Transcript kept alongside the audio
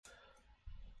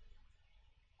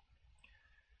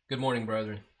Good morning,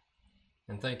 brethren,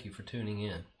 and thank you for tuning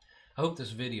in. I hope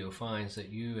this video finds that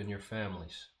you and your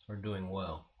families are doing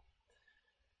well.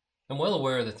 I'm well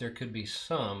aware that there could be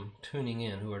some tuning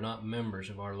in who are not members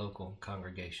of our local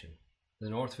congregation, the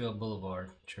Northfield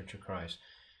Boulevard Church of Christ.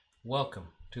 Welcome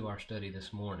to our study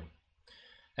this morning.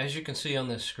 As you can see on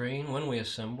this screen, when we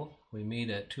assemble, we meet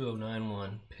at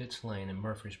 2091 Pitts Lane in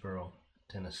Murfreesboro,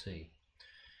 Tennessee.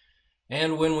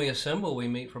 And when we assemble, we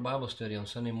meet for Bible study on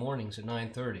Sunday mornings at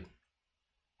 9:30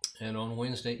 and on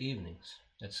Wednesday evenings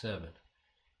at 7.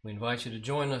 We invite you to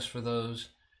join us for those,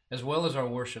 as well as our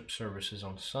worship services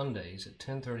on Sundays at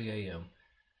 10:30 a.m.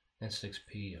 and 6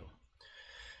 p.m.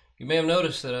 You may have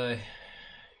noticed that I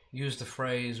used the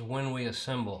phrase, when we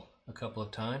assemble, a couple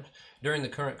of times. During the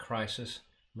current crisis,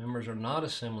 members are not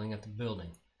assembling at the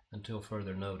building until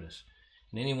further notice.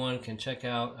 And anyone can check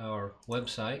out our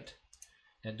website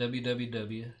at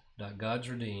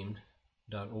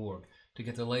www.godsredeemed.org to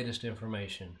get the latest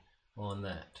information on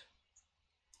that.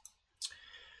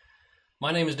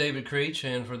 My name is David Creech,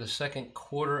 and for the second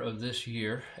quarter of this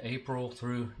year, April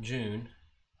through June,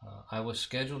 I was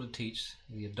scheduled to teach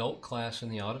the adult class in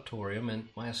the auditorium, and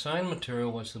my assigned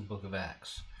material was the book of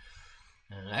Acts.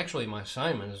 And actually, my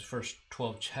assignment is the first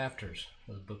 12 chapters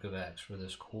of the book of Acts for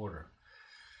this quarter.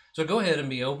 So go ahead and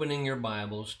be opening your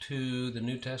Bibles to the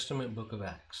New Testament book of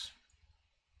Acts.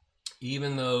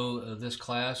 Even though this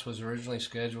class was originally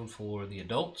scheduled for the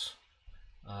adults,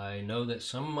 I know that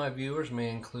some of my viewers may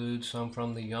include some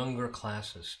from the younger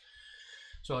classes.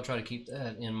 So I'll try to keep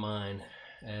that in mind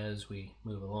as we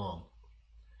move along.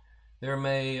 There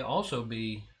may also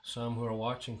be some who are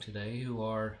watching today who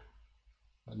are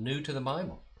new to the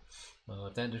Bible.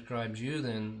 If that describes you,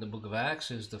 then the book of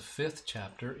Acts is the fifth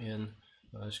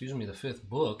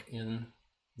book in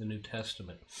the New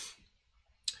Testament.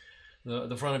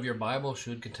 The front of your Bible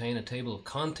should contain a table of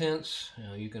contents.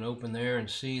 You can open there and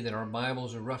see that our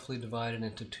Bibles are roughly divided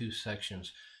into two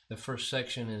sections. The first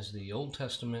section is the Old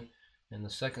Testament, and the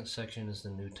second section is the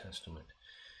New Testament.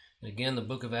 And again, the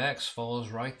book of Acts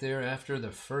falls right there after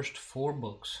the first four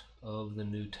books of the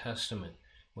New Testament,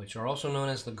 which are also known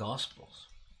as the Gospels.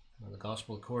 The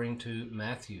Gospel according to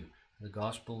Matthew, the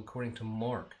Gospel according to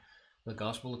Mark, the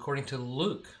Gospel according to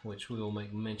Luke, which we will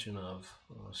make mention of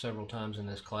several times in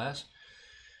this class,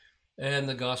 and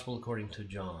the Gospel according to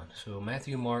John. So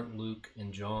Matthew, Mark, Luke,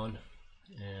 and John,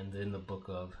 and then the book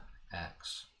of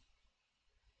Acts.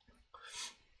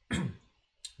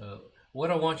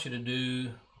 What I want you to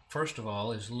do, first of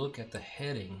all, is look at the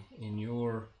heading in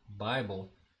your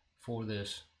Bible for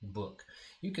this book.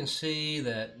 You can see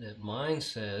that mine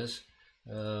says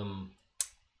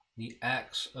the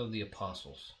Acts of the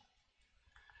Apostles.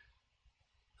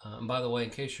 And by the way,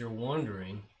 in case you're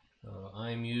wondering,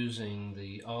 I'm using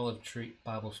the Olive Tree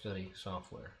Bible Study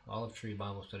software.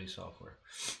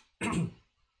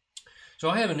 So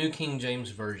I have a New King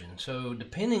James Version. So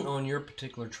depending on your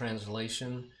particular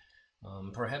translation,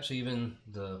 perhaps even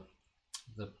the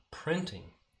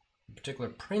particular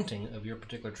printing of your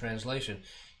particular translation,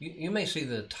 you may see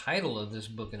the title of this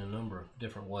book in a number of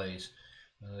different ways.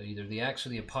 Either the Acts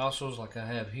of the Apostles, like I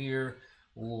have here,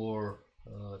 or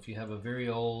if you have a very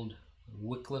old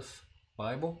Wycliffe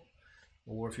Bible,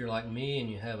 or if you're like me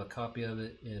and you have a copy of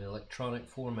it in electronic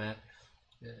format,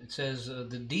 it says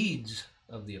the Deeds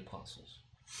of the Apostles.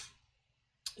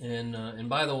 And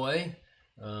by the way,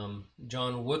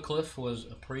 John Wycliffe was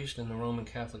a priest in the Roman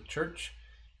Catholic Church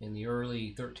in the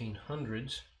early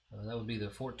 1300s. That would be the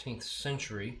 14th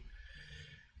century.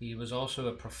 He was also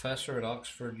a professor at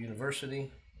Oxford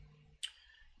University.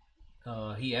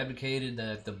 He advocated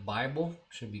that the Bible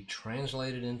should be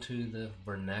translated into the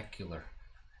vernacular,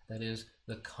 that is,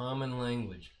 the common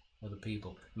language of the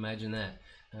people. Imagine that.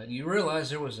 You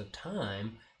realize there was a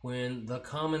time when the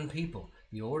common people,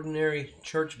 the ordinary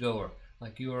churchgoer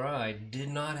like you or I, did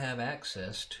not have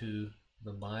access to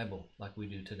the Bible like we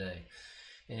do today.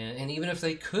 And even if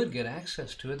they could get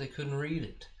access to it, they couldn't read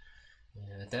it.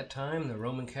 At that time, the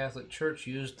Roman Catholic Church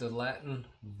used the Latin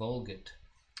Vulgate.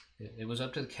 It was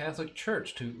up to the Catholic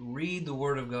Church to read the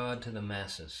Word of God to the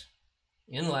masses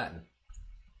in Latin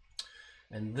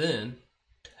and then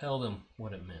tell them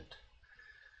what it meant.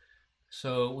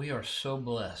 So we are so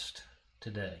blessed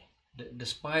today.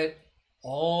 Despite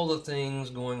all the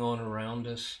things going on around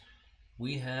us,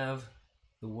 we have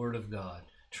the Word of God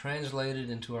translated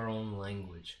into our own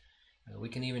language. We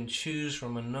can even choose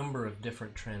from a number of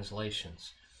different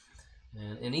translations.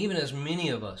 And even as many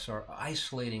of us are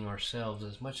isolating ourselves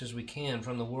as much as we can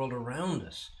from the world around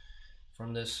us,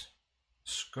 from this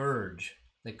scourge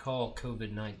they call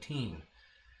COVID-19,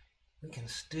 we can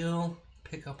still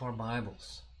pick up our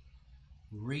Bibles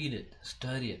read it,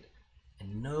 study it,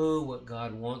 and know what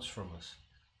God wants from us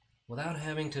without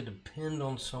having to depend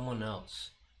on someone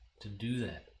else to do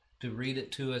that, to read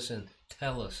it to us and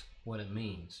tell us what it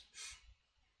means.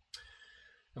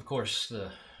 Of course,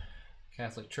 the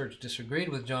Catholic Church disagreed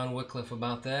with John Wycliffe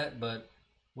about that, but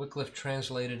Wycliffe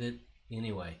translated it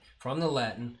anyway, from the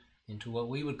Latin into what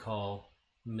we would call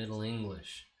Middle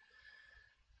English.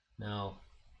 Now,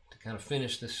 to kind of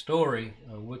finish this story,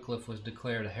 Wycliffe was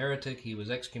declared a heretic. He was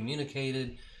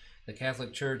excommunicated. The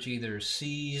Catholic Church either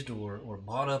seized or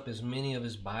bought up as many of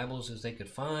his Bibles as they could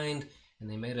find, and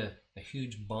they made a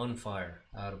huge bonfire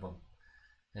out of them.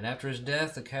 And after his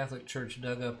death, the Catholic Church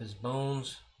dug up his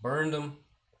bones, burned them,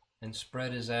 and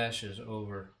spread his ashes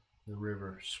over the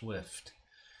river Swift.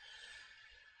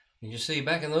 And you see,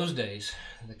 back in those days,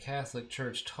 the Catholic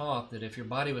Church taught that if your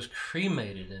body was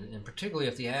cremated, and particularly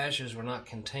if the ashes were not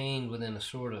contained within a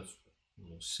sort of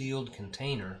sealed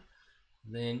container,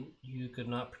 then you could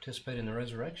not participate in the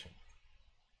resurrection.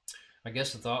 I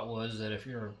guess the thought was that if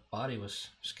your body was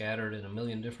scattered in a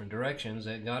million different directions,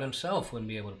 that God himself wouldn't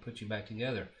be able to put you back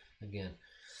together again.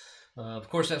 Of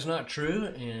course, that's not true,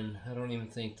 and I don't even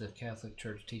think the Catholic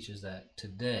Church teaches that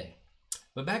today.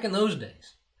 But back in those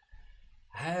days,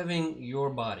 having your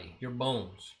body, your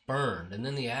bones, burned and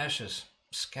then the ashes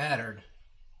scattered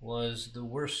was the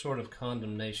worst sort of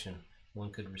condemnation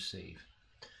one could receive.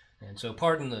 And so,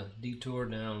 pardon the detour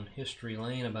down history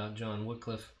lane about John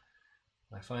Wycliffe.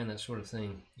 I find that sort of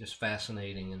thing just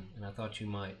fascinating, and I thought you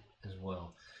might as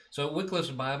well. So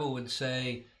Wycliffe's Bible would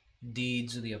say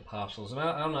Deeds of the Apostles, and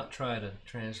I'll not try to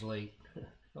translate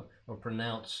or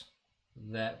pronounce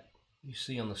that you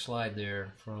see on the slide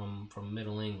there from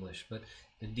Middle English, but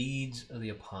the Deeds of the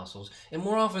Apostles. And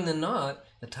more often than not,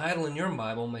 the title in your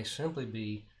Bible may simply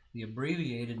be the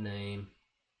abbreviated name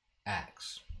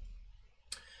Acts.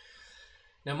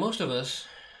 Now, most of us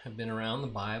have been around the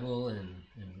Bible and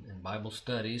Bible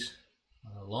studies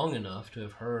long enough to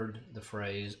have heard the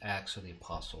phrase Acts of the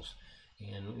Apostles.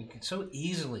 And we can so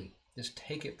easily just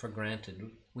take it for granted.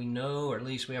 We know, or at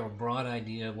least we have a broad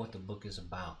idea of what the book is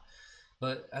about.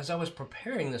 But as I was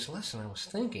preparing this lesson, I was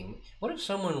thinking, what if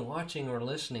someone watching or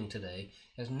listening today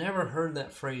has never heard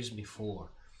that phrase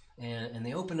before? And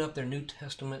they open up their New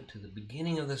Testament to the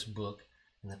beginning of this book,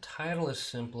 and the title is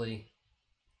simply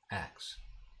Acts.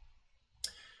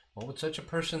 What would such a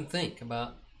person think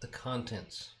about the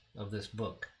contents of this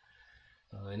book?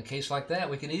 In a case like that,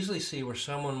 we could easily see where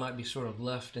someone might be sort of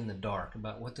left in the dark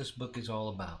about what this book is all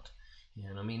about.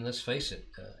 And I mean, let's face it,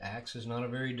 Acts is not a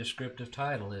very descriptive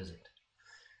title, is it?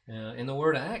 And the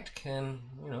word act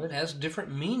it has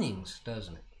different meanings,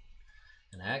 doesn't it?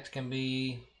 An act can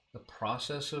be the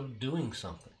process of doing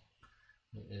something.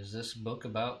 Is this book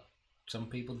about some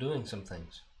people doing some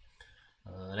things?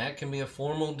 An act can be a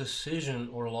formal decision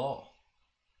or law.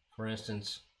 For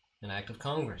instance, an act of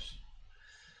Congress.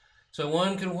 So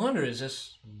one could wonder, is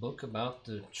this book about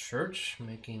the church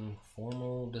making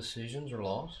formal decisions or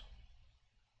laws?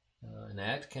 An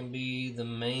act can be the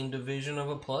main division of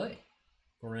a play.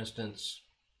 For instance,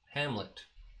 Hamlet,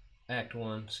 Act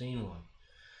 1, Scene 1.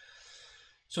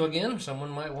 So again,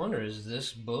 someone might wonder, is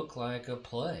this book like a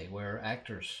play where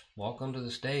actors walk onto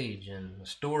the stage and the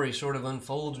story sort of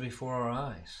unfolds before our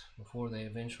eyes before they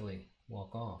eventually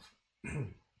walk off?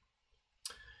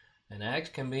 An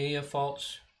act can be a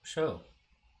false show,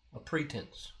 a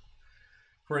pretense.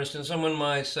 For instance, someone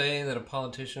might say that a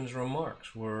politician's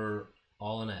remarks were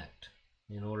all an act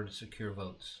in order to secure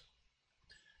votes.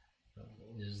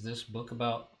 Is this book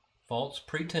about false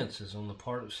pretenses on the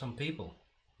part of some people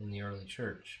in the early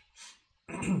church?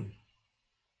 And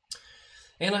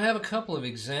I have a couple of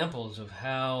examples of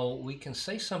how we can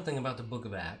say something about the book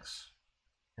of Acts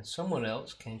and someone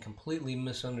else can completely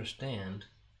misunderstand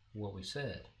what we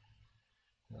said.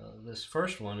 This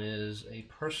first one is a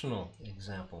personal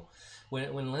example.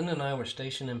 When Linda and I were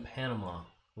stationed in Panama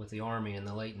with the Army in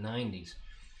the late 90s,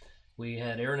 we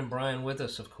had Aaron and Brian with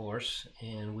us, of course,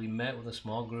 and we met with a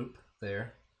small group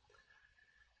there.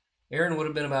 Aaron would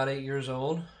have been about 8 years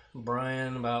old,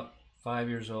 Brian about 5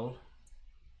 years old.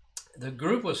 The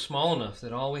group was small enough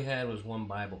that all we had was one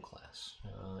Bible class.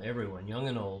 Everyone, young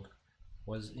and old,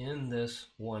 was in this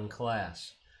one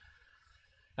class.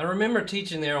 I remember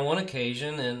teaching there on one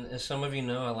occasion, and as some of you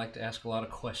know, I like to ask a lot of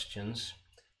questions.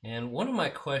 And one of my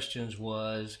questions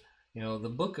was, the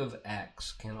book of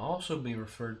Acts can also be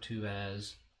referred to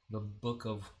as the book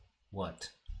of what?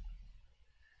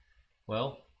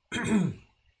 Well,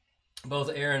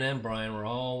 both Aaron and Brian were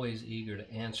always eager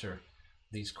to answer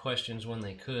these questions when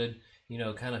they could,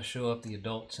 kind of show up the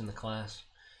adults in the class.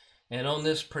 And on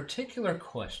this particular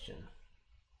question,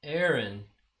 Aaron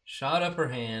shot up her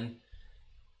hand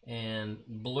and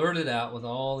blurted out with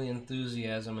all the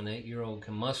enthusiasm an 8-year-old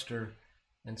can muster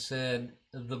and said,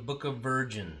 "The Book of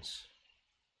Virgins."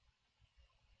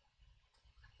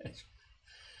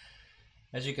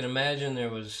 As you can imagine, there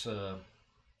was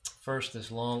first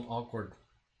this long, awkward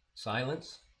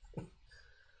silence,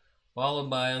 followed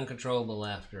by uncontrollable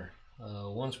laughter.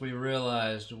 Once we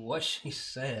realized what she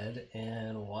said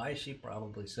and why she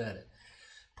probably said it.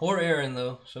 Poor Erin,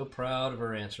 though, so proud of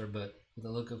her answer, but with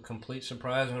a look of complete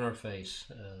surprise on her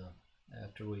face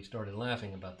after we started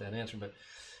laughing about that answer. But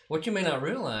what you may not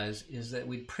realize is that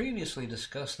we'd previously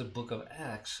discussed the book of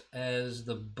Acts as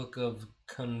the book of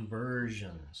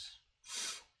conversions,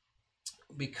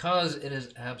 because it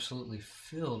is absolutely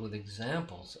filled with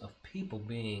examples of people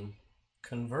being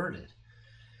converted.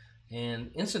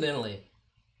 And incidentally,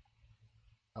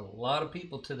 a lot of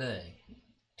people today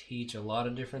teach a lot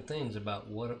of different things about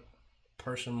what a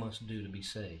person must do to be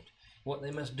saved, what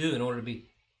they must do in order to be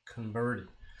converted.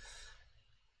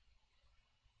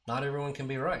 Not everyone can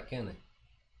be right, can they?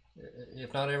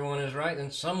 If not everyone is right,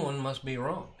 then someone must be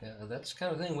wrong. That's the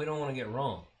kind of thing we don't want to get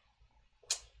wrong.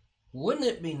 Wouldn't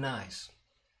it be nice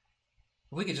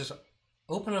if we could just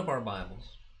open up our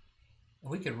Bibles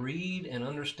and we could read and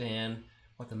understand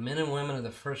what the men and women of the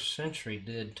first century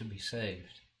did to be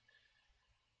saved?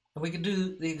 And we could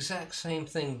do the exact same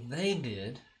thing they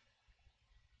did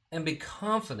and be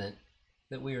confident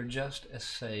that we are just as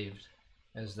saved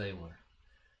as they were.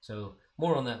 So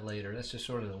more on that later. That's just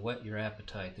sort of to whet your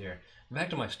appetite there. Back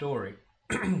to my story.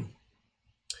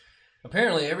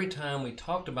 Apparently, every time we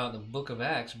talked about the book of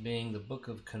Acts being the book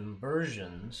of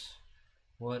conversions,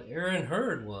 what Erin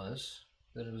heard was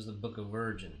that it was the book of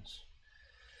virgins.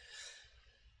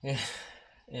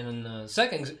 And the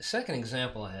second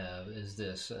example I have is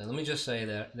this. Let me just say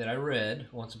that I read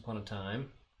once upon a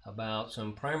time about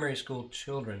some primary school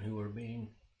children who were being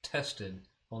tested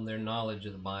on their knowledge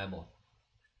of the Bible.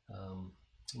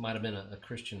 It might have been a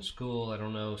Christian school, I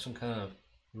don't know, some kind of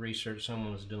research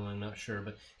someone was doing, not sure.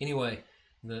 But anyway,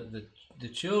 the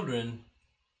children,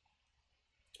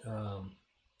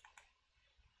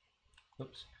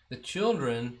 the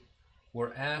children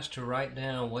were asked to write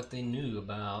down what they knew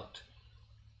about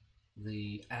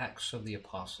the Acts of the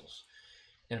Apostles.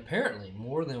 And apparently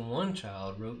more than one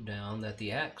child wrote down that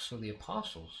the Acts of the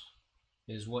Apostles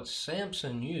is what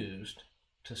Samson used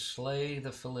to slay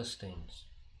the Philistines.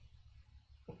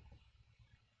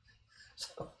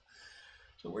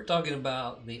 So we're talking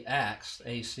about the Acts,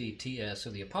 A-C-T-S,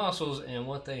 of the Apostles, and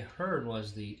what they heard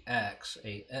was the Acts,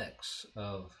 A-X,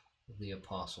 of the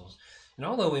Apostles. And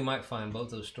although we might find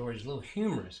both those stories a little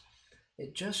humorous,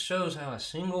 it just shows how a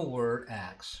single word,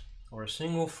 Acts, or a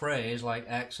single phrase like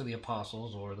Acts of the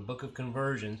Apostles or the Book of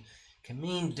Conversions can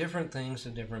mean different things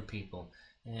to different people.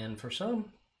 And for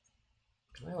some,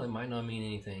 well, it might not mean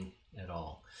anything at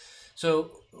all.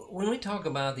 So when we talk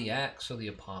about the Acts of the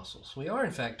Apostles, we are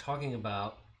in fact talking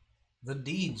about the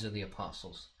deeds of the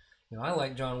apostles. I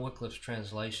like John Wycliffe's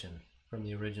translation from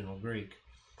the original Greek.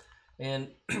 And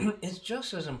it's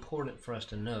just as important for us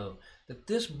to know that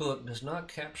this book does not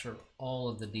capture all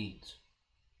of the deeds.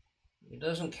 It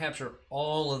doesn't capture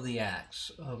all of the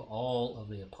acts of all of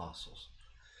the apostles.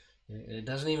 It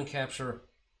doesn't even capture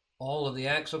all of the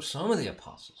acts of some of the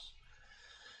apostles.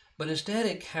 But instead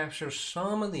it captures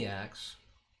some of the acts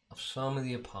of some of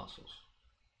the apostles,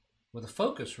 with a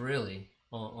focus really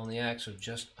on the acts of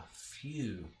just a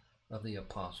few of the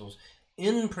apostles,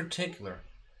 in particular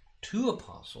 2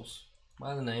 apostles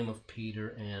by the name of Peter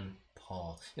and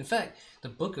Paul. In fact, the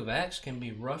book of Acts can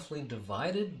be roughly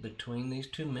divided between these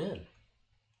 2 men,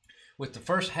 with the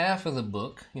first half of the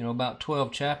book, about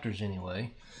 12 chapters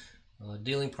anyway,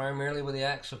 dealing primarily with the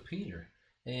Acts of Peter,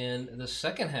 and the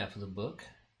second half of the book,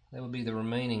 that would be the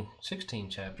remaining 16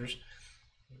 chapters,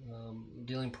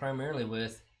 dealing primarily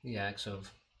with the Acts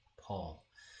of Paul.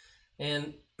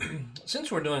 And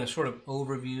since we're doing a sort of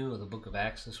overview of the book of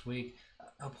Acts this week,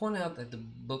 I'll point out that the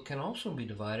book can also be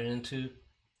divided into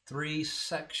 3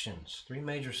 sections, 3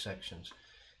 major sections.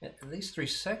 And these 3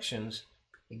 sections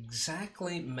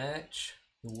exactly match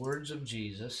the words of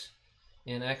Jesus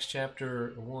in Acts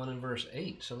chapter 1 and verse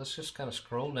 8. So let's just kind of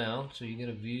scroll down so you get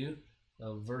a view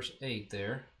of verse 8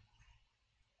 there.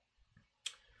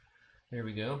 There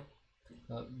we go.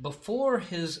 Before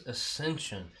his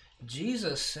ascension,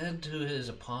 Jesus said to his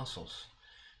apostles,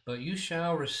 "But you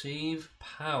shall receive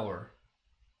power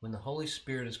when the Holy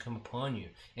Spirit has come upon you,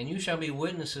 and you shall be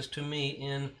witnesses to me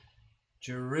in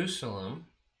Jerusalem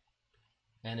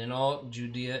and in all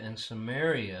Judea and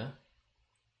Samaria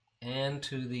and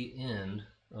to the end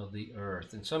of the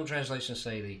earth." And some translations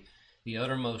say the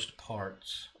uttermost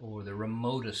parts or the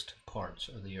remotest parts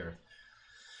of the earth.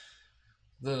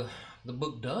 The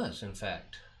book does, in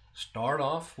fact, start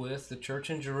off with the church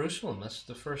in Jerusalem. That's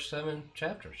the first 7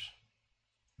 chapters.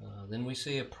 Then we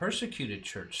see a persecuted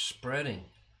church spreading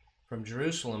from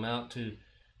Jerusalem out to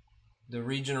the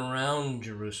region around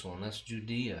Jerusalem. That's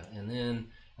Judea. And then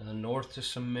north to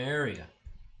Samaria.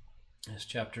 That's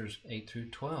chapters 8 through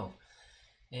 12.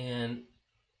 And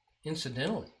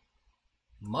incidentally,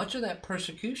 much of that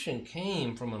persecution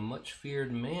came from a much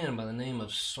feared man by the name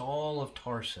of Saul of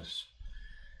Tarsus.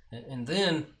 And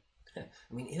then,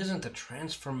 isn't the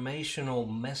transformational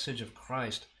message of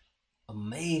Christ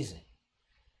amazing?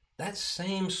 That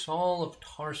same Saul of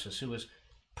Tarsus who was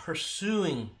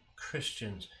pursuing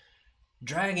Christians,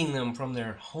 dragging them from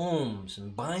their homes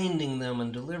and binding them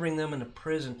and delivering them into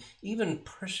prison, even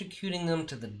persecuting them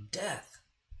to the death.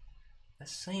 That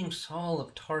same Saul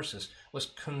of Tarsus was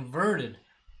converted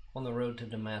on the road to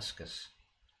Damascus.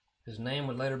 His name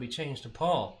would later be changed to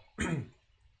Paul.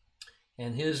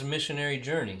 And his missionary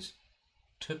journeys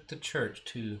took the church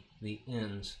to the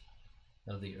ends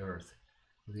of the earth,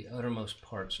 the uttermost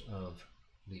parts of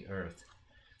the earth.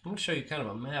 I'm going to show you kind of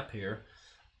a map here.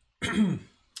 And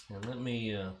let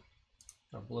me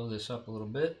I'll blow this up a little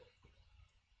bit.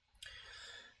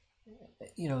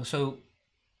 So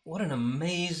what an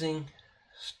amazing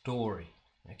story.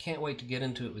 I can't wait to get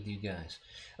into it with you guys.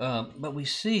 But we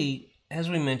see, as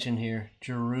we mentioned here,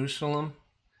 Jerusalem,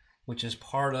 which is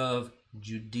part of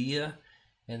Judea,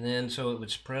 and then so it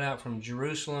would spread out from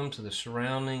Jerusalem to the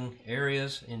surrounding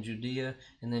areas in Judea,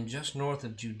 and then just north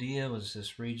of Judea was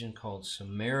this region called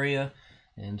Samaria,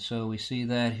 and so we see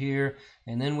that here.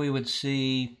 And then we would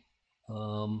see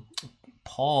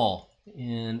Paul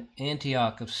in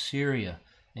Antioch of Syria,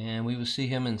 and we would see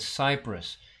him in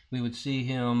Cyprus. We would see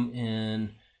him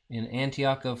in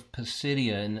Antioch of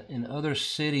Pisidia and in other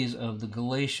cities of the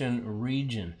Galatian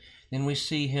region. Then we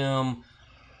see him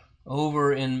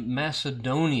over in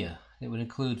Macedonia. It would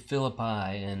include Philippi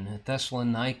and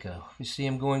Thessalonica. We see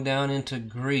him going down into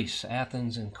Greece,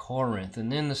 Athens and Corinth,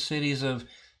 and then the cities of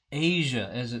Asia,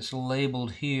 as it's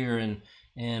labeled here,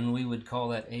 and we would call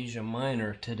that Asia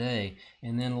Minor today,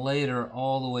 and then later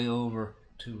all the way over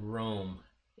to Rome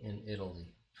in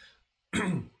Italy.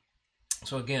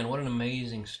 So again, what an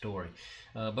amazing story.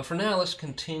 But for now, let's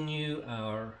continue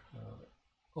our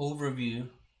overview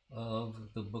of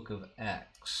the book of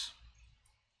Acts.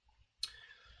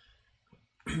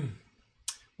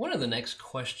 One of the next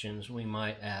questions we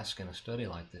might ask in a study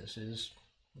like this is,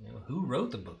 who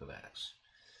wrote the book of Acts?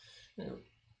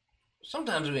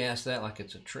 Sometimes we ask that like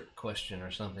it's a trick question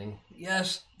or something.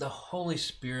 Yes, the Holy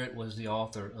Spirit was the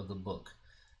author of the book.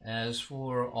 As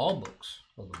for all books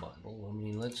of the Bible,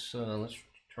 let's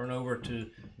turn over to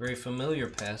a very familiar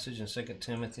passage in 2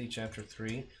 Timothy chapter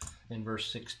 3 and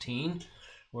verse 16,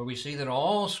 where we see that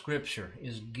all Scripture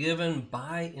is given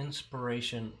by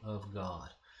inspiration of God.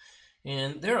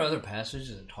 And there are other passages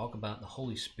that talk about the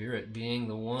Holy Spirit being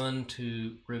the one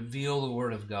to reveal the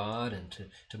Word of God and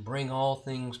to bring all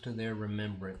things to their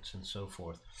remembrance and so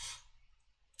forth.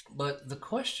 But the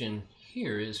question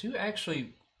here is, who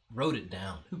actually wrote it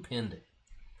down? Who penned it?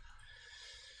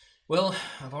 Well,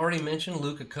 I've already mentioned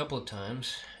Luke a couple of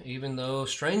times, even though,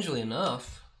 strangely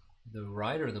enough, the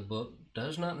writer of the book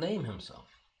does not name himself.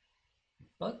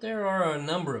 But there are a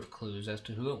number of clues as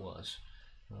to who it was.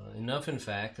 Enough, in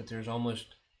fact, that there's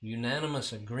almost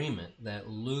unanimous agreement that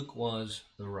Luke was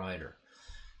the writer.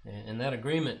 And that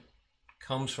agreement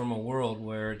comes from a world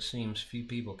where it seems few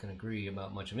people can agree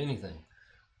about much of anything.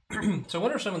 So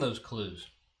what are some of those clues?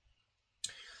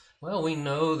 Well, we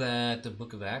know that the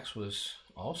book of Acts was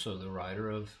also the writer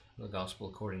of the Gospel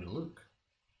according to Luke.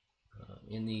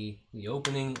 In the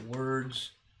opening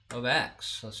words of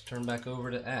Acts, let's turn back over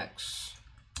to Acts.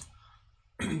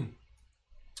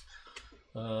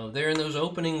 There in those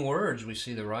opening words, we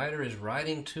see the writer is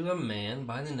writing to a man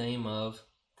by the name of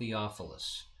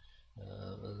Theophilus.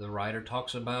 The writer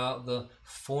talks about the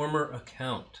former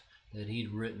account that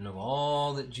he'd written of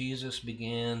all that Jesus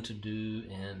began to do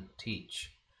and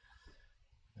teach.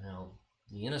 Now,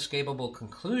 the inescapable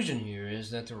conclusion here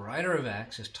is that the writer of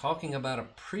Acts is talking about a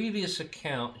previous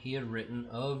account he had written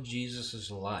of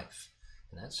Jesus' life.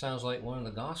 And that sounds like one of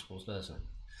the Gospels, doesn't it?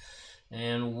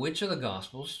 And which of the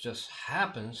Gospels just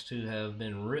happens to have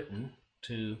been written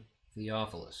to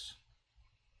Theophilus?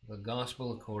 The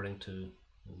Gospel according to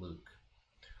Luke.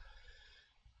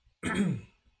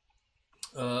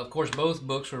 Of course, both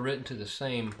books were written to the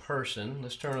same person.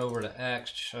 Let's turn over to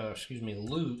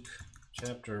Luke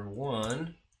chapter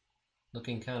 1,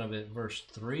 looking kind of at verse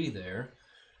 3 there.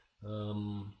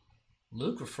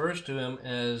 Luke refers to him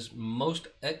as most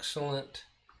excellent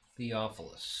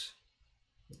Theophilus.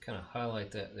 I'll kind of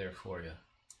highlight that there for you.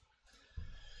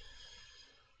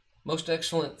 Most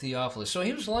excellent Theophilus. So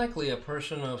he was likely a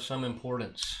person of some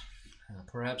importance,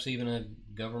 perhaps even a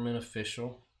government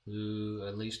official who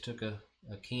at least took a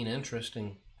keen interest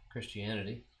in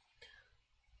Christianity.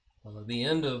 The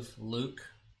end of Luke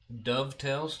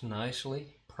dovetails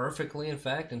nicely, perfectly in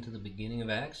fact, into the beginning of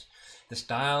Acts. The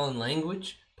style and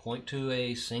language point to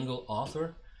a single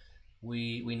author.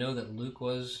 We know that Luke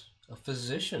was a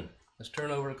physician. Let's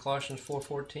turn over to Colossians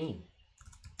 4:14.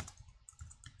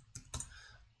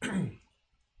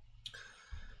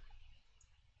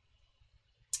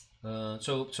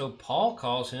 So Paul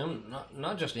calls him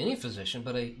not just any physician,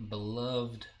 but a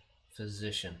beloved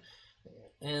physician.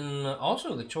 And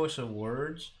also the choice of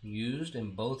words used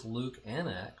in both Luke and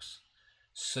Acts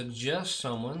suggests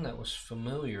someone that was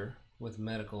familiar with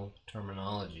medical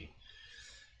terminology.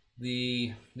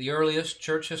 The earliest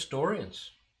church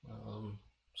historians,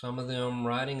 some of them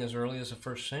writing as early as the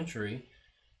first century,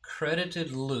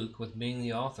 credited Luke with being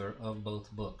the author of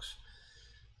both books.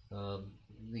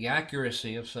 The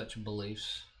accuracy of such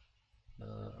beliefs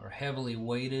are heavily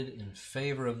weighted in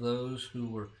favor of those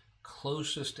who were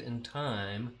closest in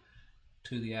time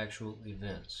to the actual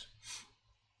events.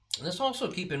 And let's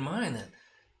also keep in mind that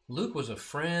Luke was a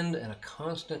friend and a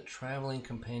constant traveling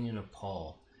companion of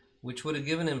Paul, which would have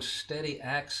given him steady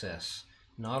access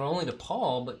not only to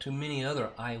Paul but to many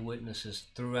other eyewitnesses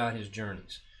throughout his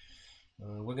journeys.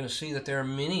 We're going to see that there are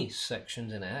many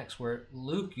sections in Acts where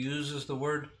Luke uses the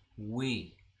word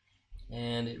we,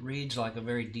 and it reads like a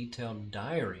very detailed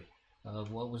diary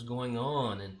of what was going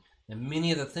on and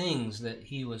many of the things that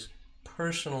he was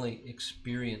personally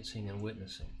experiencing and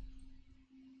witnessing.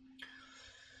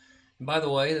 And by the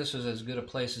way, this is as good a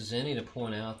place as any to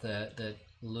point out that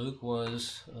Luke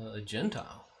was a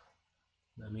Gentile.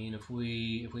 I mean, if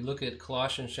we look at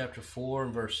Colossians chapter 4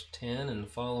 and verse 10 and the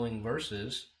following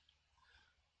verses,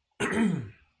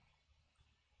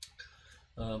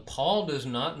 Paul does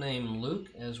not name Luke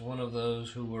as one of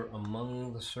those who were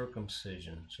among the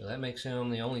circumcision. So that makes him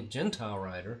the only Gentile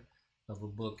writer of a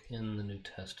book in the New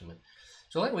Testament.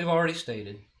 So like we've already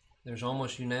stated, there's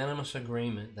almost unanimous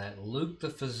agreement that Luke the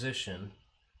physician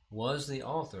was the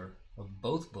author of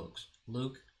both books,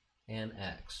 Luke and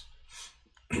Acts.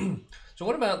 So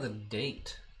what about the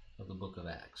date of the book of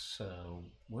Acts?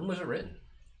 When was it written?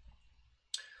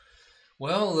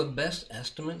 Well, the best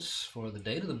estimates for the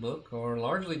date of the book are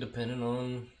largely dependent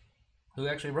on who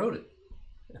actually wrote it.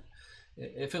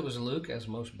 If it was Luke, as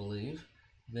most believe,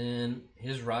 then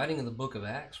his writing of the book of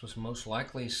Acts was most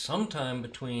likely sometime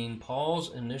between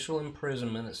Paul's initial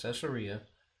imprisonment at Caesarea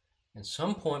and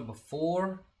some point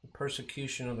before the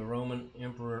persecution of the Roman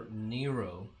Emperor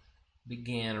Nero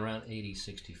began around AD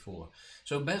 64.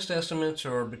 So best estimates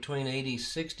are between AD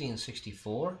 60 and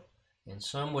 64, and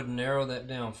some would narrow that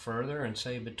down further and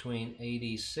say between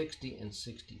AD 60 and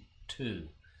 62.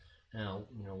 Now,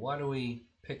 why do we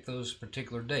pick those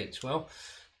particular dates? Well,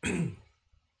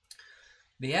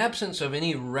 the absence of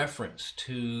any reference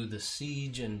to the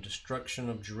siege and destruction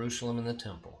of Jerusalem and the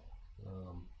temple,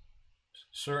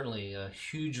 certainly a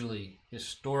hugely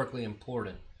historically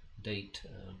important date,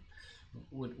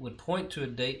 would point to a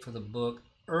date for the book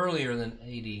earlier than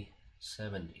AD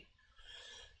 70,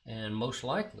 and most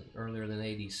likely earlier than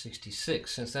AD 66,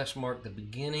 since that's marked the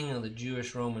beginning of the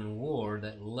Jewish-Roman War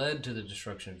that led to the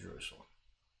destruction of Jerusalem.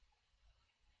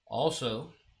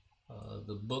 Also,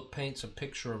 the book paints a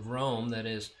picture of Rome that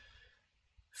is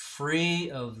free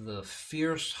of the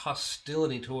fierce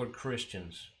hostility toward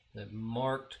Christians that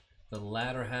marked the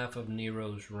latter half of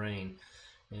Nero's reign.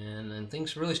 And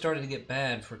things really started to get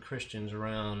bad for Christians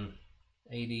around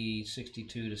AD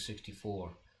 62 to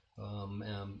 64.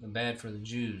 And bad for the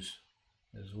Jews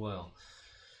as well.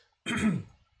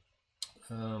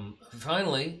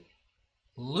 Finally,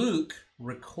 Luke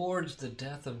records the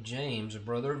death of James, a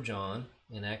brother of John,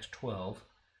 in Acts 12,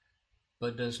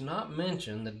 but does not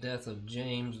mention the death of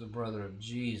James, the brother of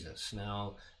Jesus.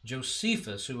 Now,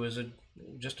 Josephus, who was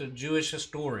just a Jewish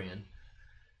historian,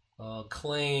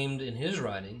 claimed in his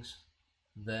writings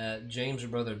that James, the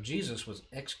brother of Jesus, was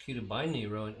executed by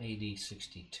Nero in AD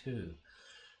 62.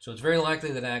 So it's very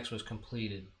likely that Acts was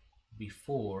completed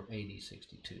before AD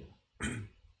 62.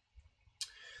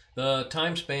 The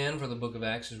time span for the book of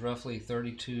Acts is roughly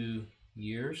 32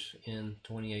 years in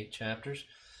 28 chapters.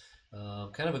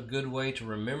 Kind of a good way to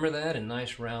remember that in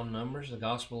nice round numbers. The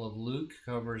Gospel of Luke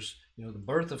covers the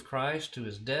birth of Christ to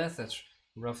his death. That's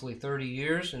roughly 30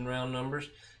 years in round numbers.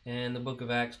 And the book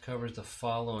of Acts covers the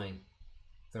following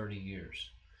 30 years.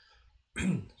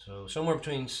 So somewhere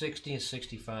between 60 and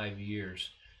 65 years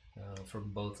for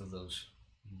both of those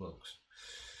books.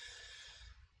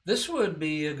 This would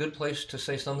be a good place to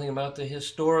say something about the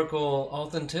historical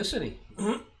authenticity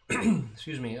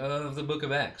excuse me, of the book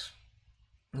of Acts.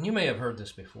 You may have heard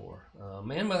this before. A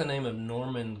man by the name of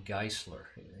Norman Geisler,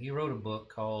 he wrote a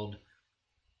book called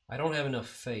I Don't Have Enough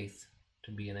Faith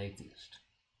to Be an Atheist.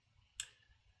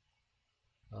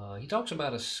 He talks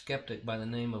about a skeptic by the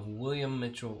name of William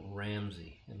Mitchell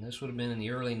Ramsey, and this would have been in the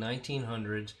early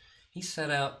 1900s. He set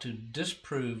out to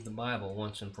disprove the Bible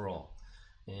once and for all.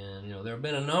 And, there have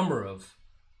been a number of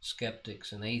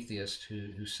skeptics and atheists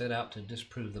who set out to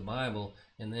disprove the Bible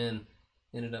and then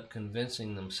ended up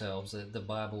convincing themselves that the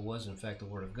Bible was in fact the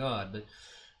Word of God.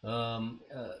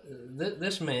 But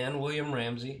this man, William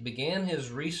Ramsey, began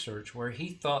his research where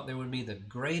he thought there would be the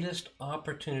greatest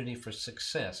opportunity for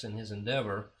success in his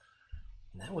endeavor,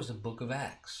 and that was the book of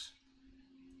Acts.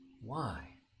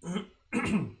 Why?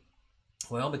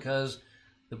 Well, because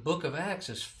the book of Acts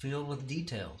is filled with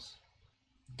details.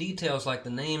 Details like the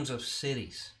names of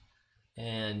cities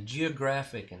and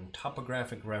geographic and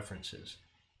topographic references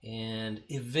and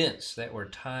events that were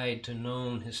tied to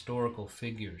known historical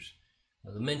figures.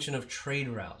 The mention of trade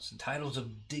routes, the titles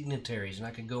of dignitaries, and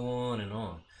I could go on and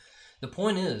on. The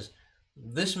point is,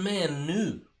 this man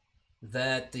knew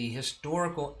that the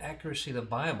historical accuracy of the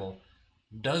Bible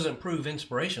doesn't prove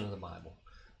inspiration of the Bible.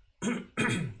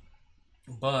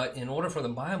 But in order for the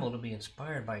Bible to be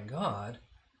inspired by God,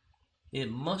 it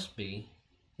must be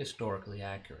historically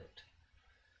accurate.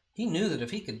 He knew that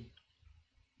if he could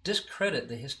discredit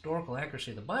the historical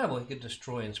accuracy of the Bible, he could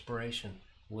destroy inspiration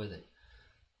with it.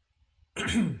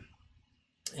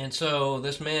 And so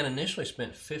this man initially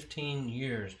spent 15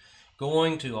 years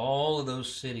going to all of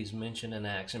those cities mentioned in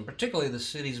Acts, and particularly the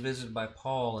cities visited by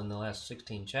Paul in the last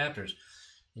 16 chapters.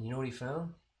 And you know what he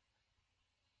found?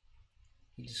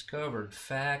 He discovered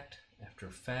fact after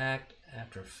fact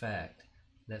after fact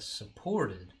that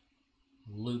supported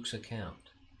Luke's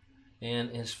account.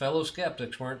 And his fellow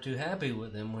skeptics weren't too happy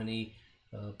with him when he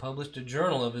published a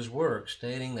journal of his work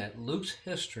stating that Luke's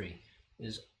history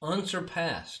is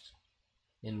unsurpassed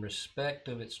in respect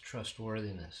of its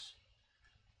trustworthiness.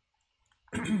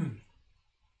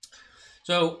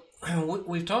 So,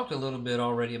 we've talked a little bit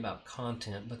already about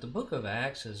content, but the book of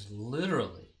Acts is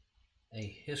literally a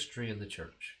history of the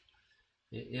church.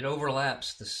 It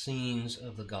overlaps the scenes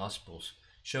of the Gospels,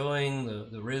 showing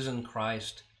the risen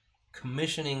Christ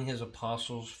commissioning his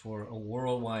apostles for a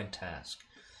worldwide task.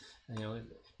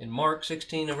 In Mark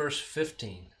 16 and verse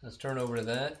 15, let's turn over to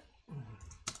that.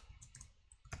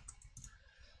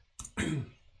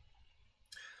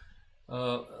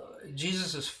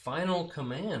 Jesus' final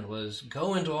command was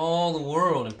go into all the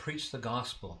world and preach the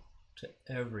gospel to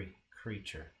every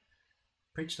creature.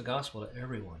 Preach the gospel to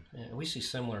everyone. And we see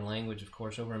similar language, of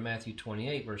course, over in Matthew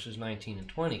 28, verses 19 and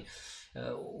 20.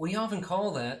 We often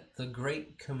call that the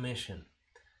Great Commission,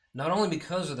 not only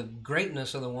because of the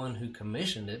greatness of the one who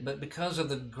commissioned it, but because of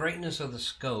the greatness of the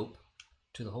scope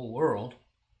to the whole world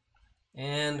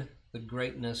and the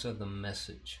greatness of the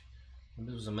message.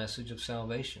 It was a message of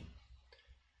salvation.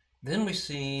 Then we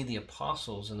see the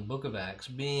apostles in the book of Acts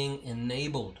being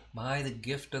enabled by the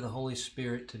gift of the Holy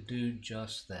Spirit to do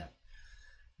just that.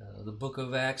 The book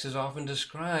of Acts is often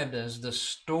described as the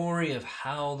story of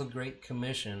how the Great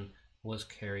Commission was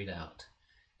carried out.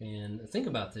 And think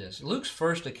about this. Luke's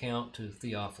first account to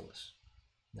Theophilus,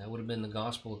 that would have been the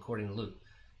gospel according to Luke,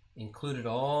 included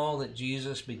all that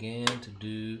Jesus began to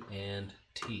do and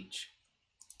teach.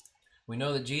 We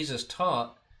know that Jesus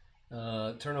taught,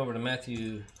 turn over to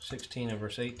Matthew 16 and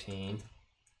verse 18,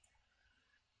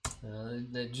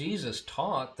 that Jesus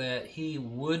taught that he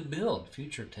would build,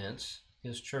 future tense,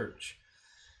 his church.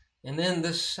 And then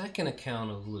this second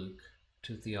account of Luke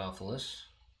to Theophilus,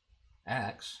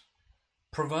 Acts,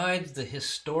 provides the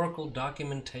historical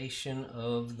documentation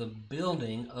of the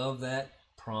building of that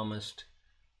promised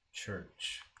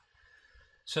church.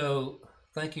 So,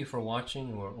 thank you for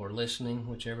watching or listening,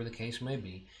 whichever the case may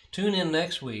be. Tune in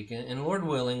next week, and Lord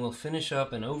willing, we'll finish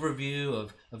up an overview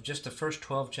of just the first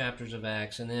 12 chapters of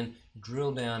Acts and then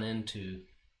drill down into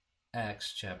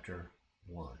Acts chapter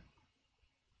 1.